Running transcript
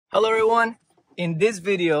Hello everyone. In this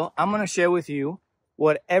video, I'm going to share with you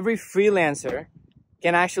what every freelancer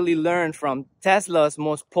can actually learn from Tesla's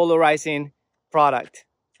most polarizing product,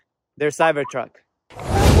 their Cybertruck.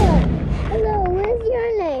 Hello, what's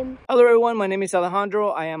your name? Hello everyone, my name is Alejandro.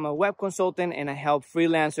 I am a web consultant and I help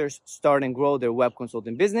freelancers start and grow their web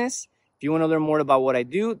consulting business. If you want to learn more about what I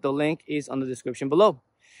do, the link is on the description below.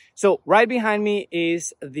 So right behind me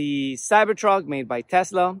is the Cybertruck made by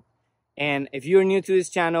Tesla. And if you're new to this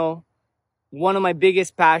channel, one of my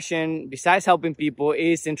biggest passion, besides helping people,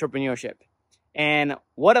 is entrepreneurship. And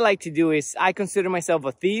what I like to do is I consider myself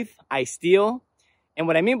a thief. I steal. And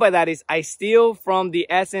what I mean by that is I steal from the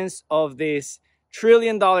essence of these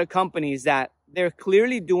trillion-dollar companies that they're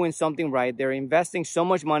clearly doing something right. They're investing so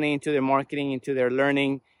much money into their marketing, into their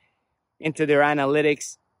learning, into their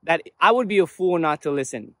analytics, that I would be a fool not to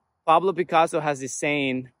listen. Pablo Picasso has this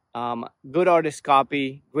saying, good artists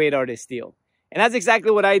copy, great artists steal. And that's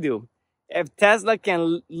exactly what I do. If Tesla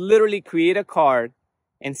can literally create a car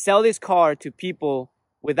and sell this car to people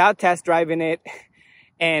without test driving it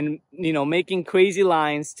and, making crazy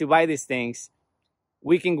lines to buy these things,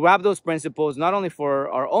 we can grab those principles not only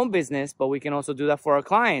for our own business, but we can also do that for our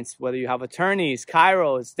clients, whether you have attorneys,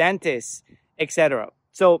 chiros, dentists, etc.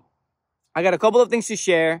 So I got a couple of things to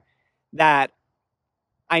share that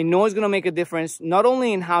I know is going to make a difference, not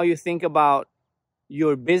only in how you think about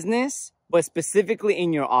your business, but specifically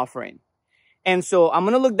in your offering. And so I'm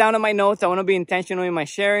going to look down at my notes. I want to be intentional in my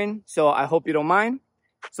sharing, so I hope you don't mind.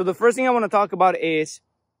 So the first thing I want to talk about is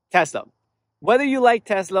Tesla. Whether you like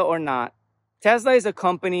Tesla or not, Tesla is a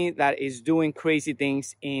company that is doing crazy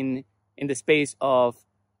things in the space of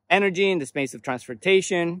energy, in the space of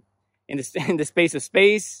transportation, in the space of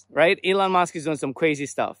space, right? Elon Musk is doing some crazy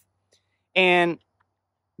stuff. And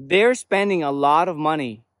they're spending a lot of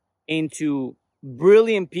money into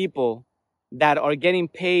brilliant people that are getting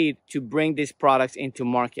paid to bring these products into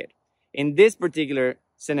market. In this particular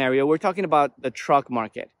scenario, we're talking about the truck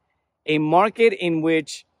market, a market in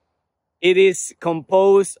which it is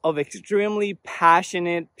composed of extremely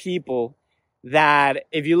passionate people that,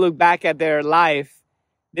 if you look back at their life,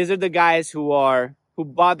 these are the guys who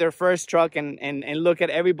bought their first truck and look at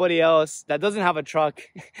everybody else that doesn't have a truck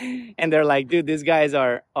and they're like, dude, these guys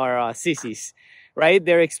are sissies, right?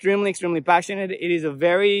 They're extremely passionate. It is a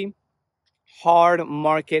very hard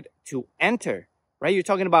market to enter, right? You're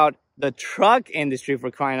talking about the truck industry, for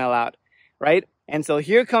crying out loud, right? And so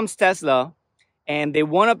here comes Tesla and they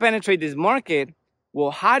want to penetrate this market. Well,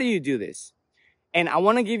 how do you do this? And I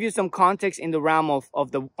want to give you some context in the realm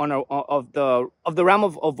of the realm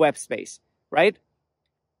of web space, right?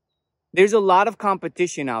 There's a lot of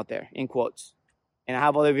competition out there, in quotes. And I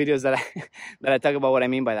have other videos that I talk about what I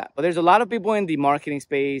mean by that. But there's a lot of people in the marketing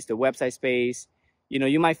space, the website space.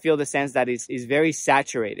 You might feel the sense that it's very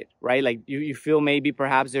saturated, right? Like you feel maybe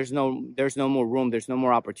perhaps there's no more room, there's no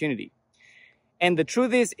more opportunity. And the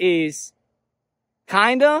truth is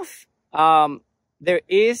kind of, there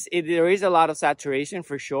is a lot of saturation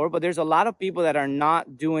for sure, but there's a lot of people that are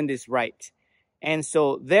not doing this right. And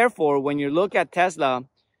so therefore, when you look at Tesla,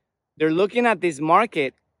 they're looking at this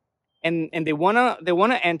market and they wanna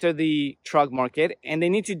enter the truck market, and they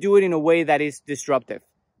need to do it in a way that is disruptive,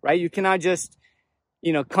 right? You cannot just,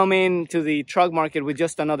 come into the truck market with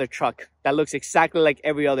just another truck that looks exactly like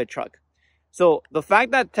every other truck. So the fact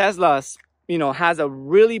that Tesla's, has a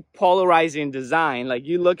really polarizing design, like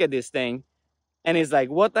you look at this thing and it's like,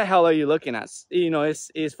 what the hell are you looking at?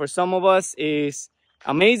 It's for some of us is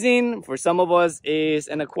amazing. For some of us is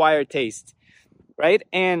an acquired taste, right?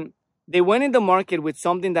 And they went in the market with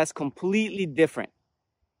something that's completely different.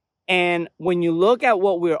 And when you look at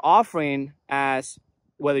what we're offering, as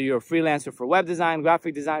whether you're a freelancer for web design,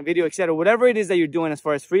 graphic design, video, etc., whatever it is that you're doing as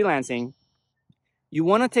far as freelancing, you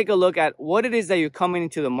want to take a look at what it is that you're coming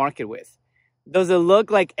into the market with. Does it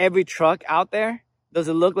look like every truck out there? Does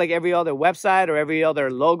it look like every other website or every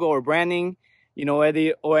other logo or branding,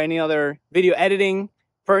 or any other video editing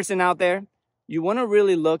person out there? You want to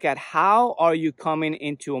really look at how are you coming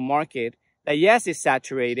into a market that, yes, is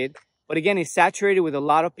saturated, but again, it's saturated with a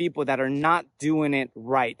lot of people that are not doing it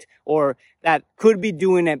right or that could be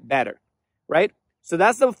doing it better, right? So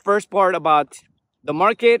that's the first part about the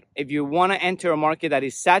market. If you want to enter a market that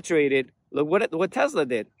is saturated, look what Tesla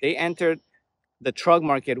did. They entered the truck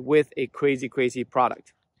market with a crazy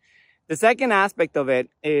product. The second aspect of it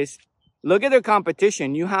is look at their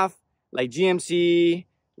competition. You have like GMC,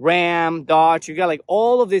 Ram, Dodge, you got like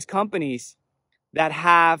all of these companies that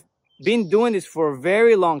have been doing this for a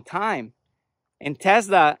very long time. And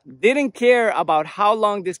Tesla didn't care about how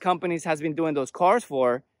long these companies has been doing those cars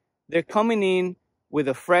for. They're coming in with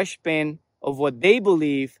a fresh spin, of what they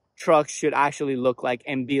believe trucks should actually look like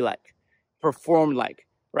and be like, perform like,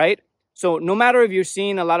 right? So no matter if you're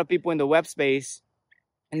seeing a lot of people in the web space,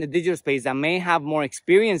 in the digital space that may have more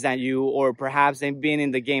experience than you, or perhaps they've been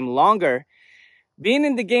in the game longer, being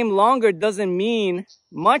in the game longer doesn't mean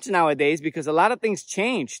much nowadays because a lot of things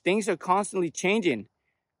change. Things are constantly changing,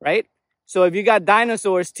 right? So if you got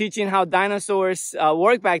dinosaurs teaching how dinosaurs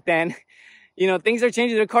work back then, you know, things are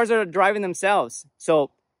changing. The cars are driving themselves.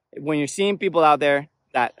 So when you're seeing people out there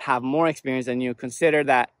that have more experience than you, consider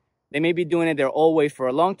that they may be doing it their old way for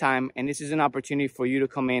a long time. And this is an opportunity for you to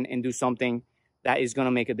come in and do something that is going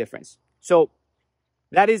to make a difference. So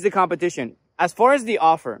that is the competition. As far as the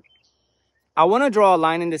offer, I want to draw a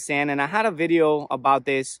line in the sand, and I had a video about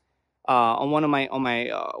this on one of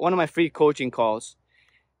my free coaching calls.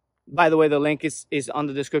 By the way, the link is on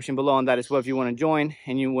the description below, and that is what if you want to join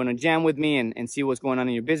and you want to jam with me and see what's going on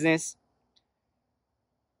in your business.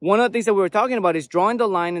 One of the things that we were talking about is drawing the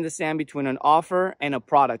line in the sand between an offer and a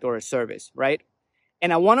product or a service, right?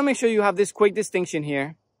 And I want to make sure you have this quick distinction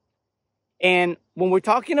here. And when we're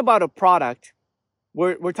talking about a product,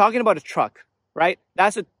 we're talking about a truck, right?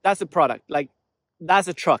 That's a product. Like, that's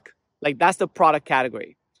a truck. Like, that's the product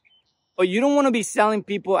category. But you don't want to be selling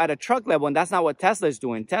people at a truck level, and that's not what Tesla is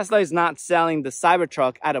doing. Tesla is not selling the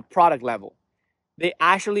Cybertruck at a product level. They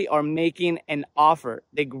actually are making an offer.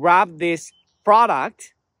 They grabbed this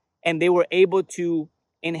product and they were able to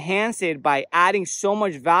enhance it by adding so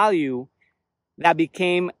much value that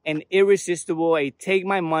became an irresistible, a take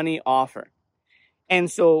my money offer.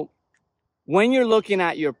 And so when you're looking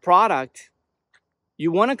at your product,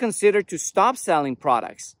 you want to consider to stop selling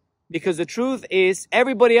products, because the truth is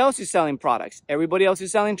everybody else is selling products. Everybody else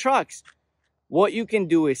is selling trucks. What you can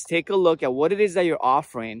do is take a look at what it is that you're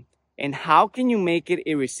offering and how can you make it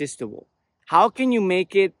irresistible? How can you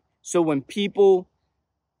make it so when people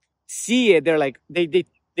see it, they're like, they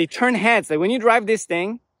turn heads. Like when you drive this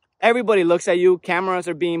thing, everybody looks at you, cameras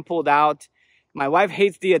are being pulled out. My wife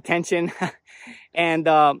hates the attention and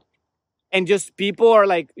just people are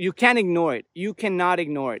like, you can't ignore it. You cannot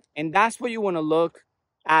ignore it. And that's what you want to look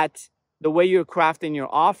at, the way you're crafting your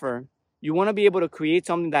offer. You want to be able to create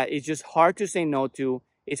something that is just hard to say no to.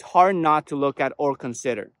 It's hard not to look at or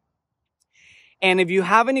consider. And if you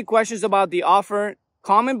have any questions about the offer,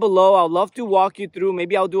 comment below. I'd love to walk you through.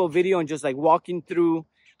 Maybe I'll do a video and just like walking through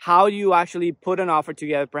how you actually put an offer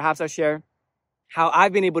together. Perhaps I'll share how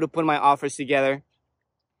I've been able to put my offers together,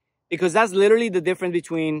 because that's literally the difference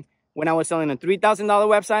between when I was selling a $3,000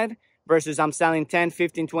 website versus I'm selling $10,000,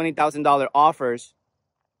 $15,000, $20,000 offers,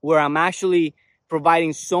 where I'm actually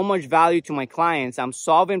providing so much value to my clients. I'm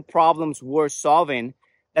solving problems worth solving,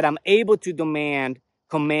 that I'm able to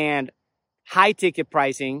command high ticket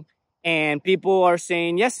pricing, and people are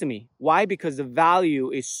saying yes to me. Why? Because the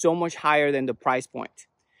value is so much higher than the price point.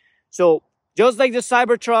 So just like the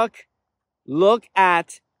Cybertruck, look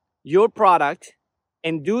at your product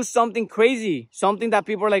and do something crazy, something that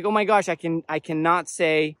people are like, oh my gosh, I cannot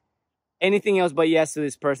say anything else but yes to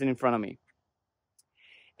this person in front of me.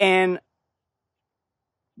 And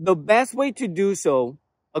the best way to do so,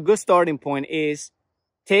 a good starting point, is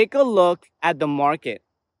take a look at the market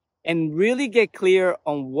and really get clear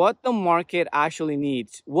on what the market actually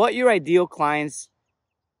needs, what your ideal clients'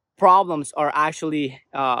 problems are actually,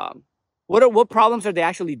 what problems are they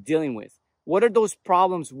actually dealing with? What are those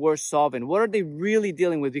problems worth solving? What are they really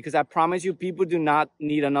dealing with? Because I promise you, people do not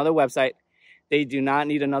need another website. They do not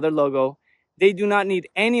need another logo. They do not need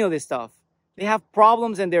any of this stuff. They have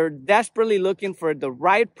problems and they're desperately looking for the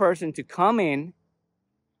right person to come in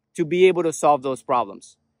to be able to solve those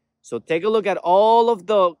problems. So take a look at all of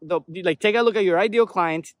take a look at your ideal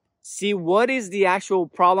client, see what is the actual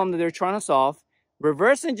problem that they're trying to solve,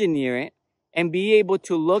 reverse engineer it, and be able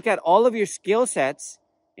to look at all of your skill sets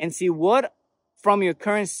and see what from your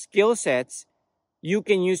current skill sets you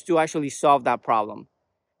can use to actually solve that problem.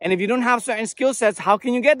 And if you don't have certain skill sets, how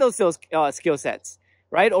can you get those skill sets,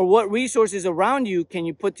 right? Or what resources around you can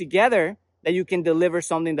you put together that you can deliver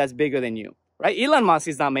something that's bigger than you, right? Elon Musk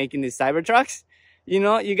is not making these Cybertrucks. You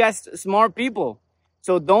know, you guys smart people.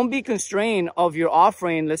 So don't be constrained of your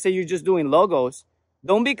offering. Let's say you're just doing logos.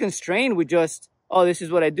 Don't be constrained with just, oh, this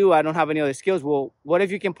is what I do. I don't have any other skills. Well, what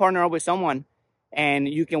if you can partner up with someone and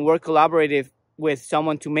you can work collaborative with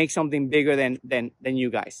someone to make something bigger than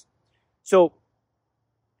you guys? So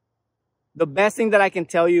the best thing that I can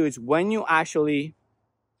tell you is when you actually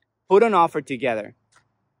put an offer together,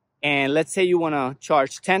 and let's say you want to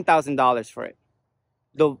charge $10,000 for it,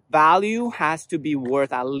 the value has to be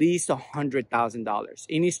worth at least $100,000.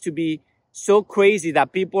 It needs to be so crazy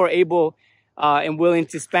that people are able, and you can, you know, you guys smart people. So don't be constrained of your offering. Let's say you're just doing logos. Don't be constrained with just, oh, this is what I do. I don't have any other skills. Well, what if you can partner up with someone and you can work collaborative with someone to make something bigger than you guys? So the best thing that I can tell you is when you actually put an offer together, and let's say you want to charge $10,000 for it, the value has to be worth at least $100,000. It needs to be so crazy that people are able, and willing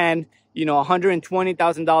to spend, you know,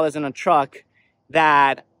 $120,000 on a truck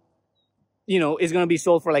that, you know, is going to be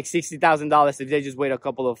sold for like $60,000 if they just wait a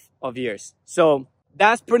couple of years. So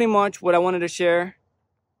that's pretty much what I wanted to share.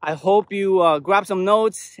 I hope you grab some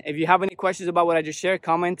notes. If you have any questions about what I just shared,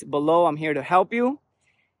 comment below. I'm here to help you.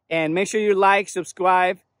 And make sure you like,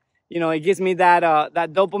 subscribe. You know, it gives me that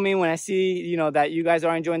that dopamine when I see, you know, that you guys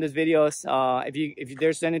are enjoying these videos. If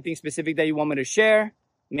there's anything specific that you want me to share,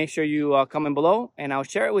 make sure you comment below and I'll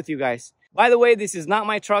share it with you guys. By the way, this is not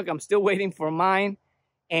my truck. I'm still waiting for mine.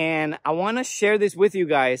 And I want to share this with you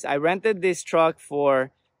guys. I rented this truck to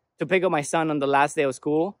pick up my son on the last day of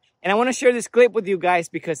school. And I want to share this clip with you guys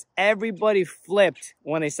because everybody flipped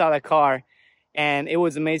when they saw the car. And it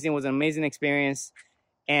was amazing. It was an amazing experience.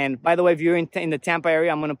 And by the way, if you're in the Tampa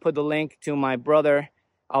area, I'm going to put the link to my brother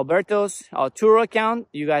Alberto's Turo account.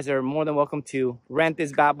 You guys are more than welcome to rent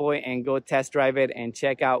this bad boy and go test drive it and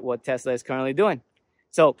check out what Tesla is currently doing.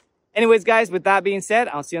 So anyways, guys, with that being said,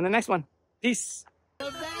 I'll see you on the next one. Peace.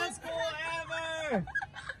 The best goal ever!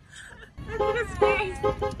 Look at his face!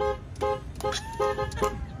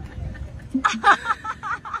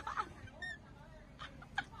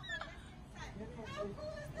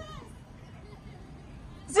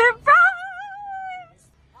 Surprise!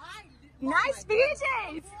 Nice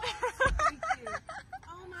PJs!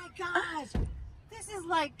 Oh my gosh! This is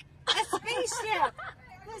like a spaceship!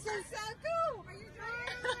 This is so cool! Are you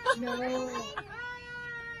driving? No.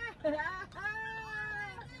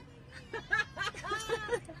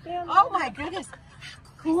 Oh my goodness!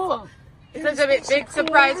 Cool! Such a big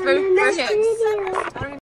surprise for him.